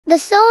The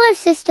solar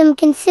system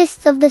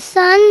consists of the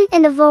Sun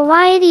and a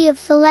variety of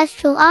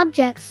celestial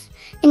objects,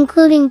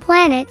 including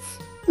planets,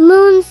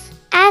 moons,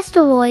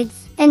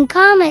 asteroids, and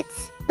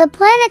comets. The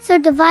planets are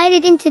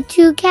divided into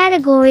two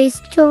categories: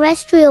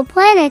 terrestrial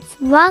planets,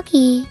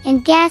 rocky,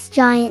 and gas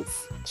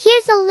giants.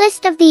 Here's a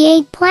list of the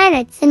 8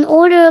 planets in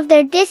order of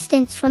their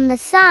distance from the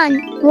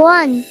Sun.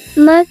 1.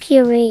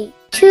 Mercury.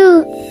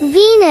 2.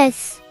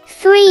 Venus.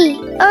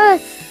 3.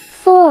 Earth.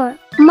 4.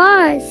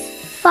 Mars.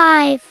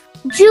 5.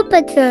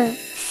 Jupiter.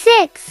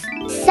 6.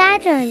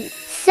 Saturn.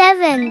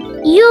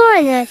 7.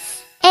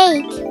 Uranus.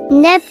 8.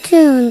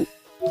 Neptune.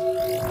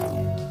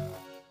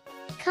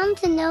 Come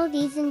to know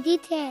these in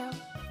detail.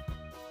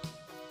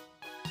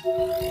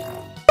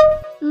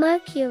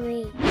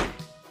 Mercury.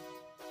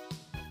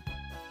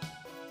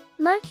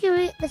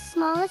 Mercury, the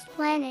smallest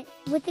planet,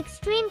 with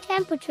extreme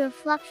temperature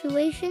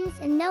fluctuations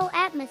and no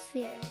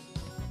atmosphere.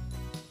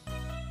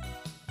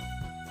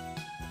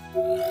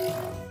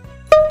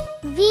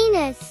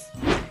 Venus.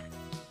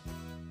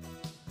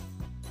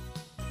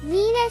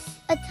 Venus,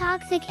 a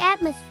toxic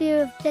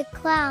atmosphere of thick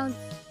clouds,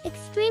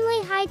 extremely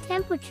high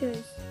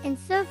temperatures, and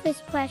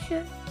surface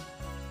pressure.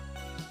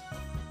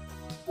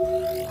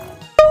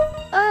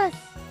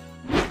 Earth.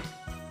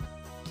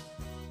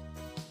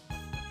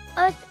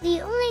 Earth,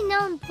 the only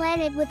known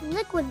planet with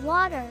liquid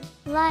water,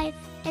 life,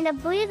 and a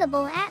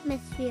breathable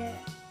atmosphere.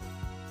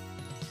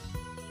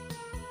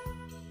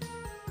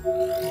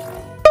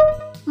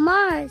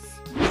 Mars.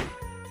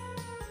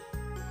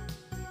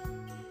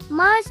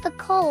 Mars, the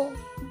cold,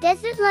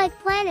 desert-like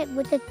planet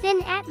with a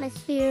thin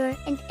atmosphere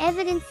and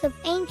evidence of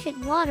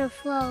ancient water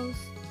flows.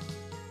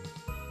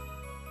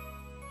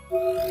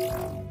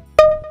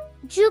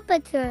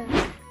 Jupiter.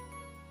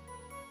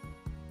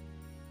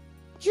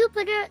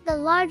 Jupiter, the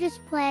largest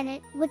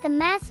planet, with a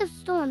massive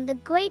storm, the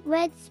Great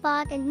Red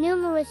Spot, and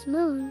numerous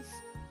moons.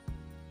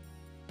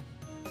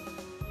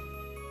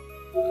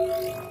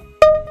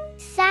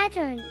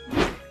 Saturn.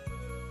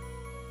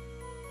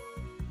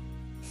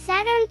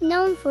 Saturn,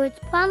 known for its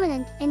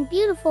prominent and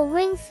beautiful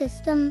ring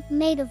system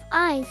made of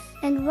ice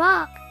and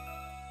rock.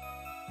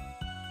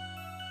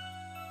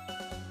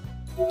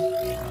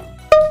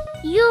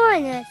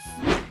 Uranus.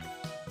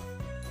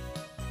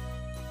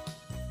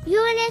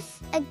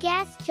 Uranus, a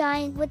gas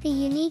giant with a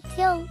unique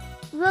tilt,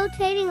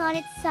 rotating on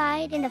its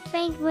side in a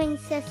faint ring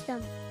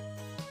system.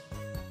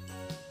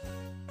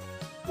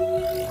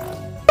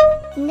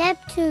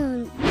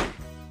 Neptune.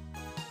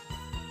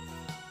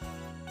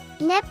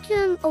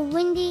 Neptune, a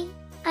windy,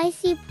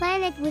 icy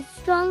planet with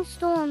strong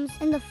storms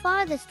and the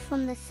farthest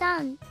from the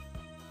Sun.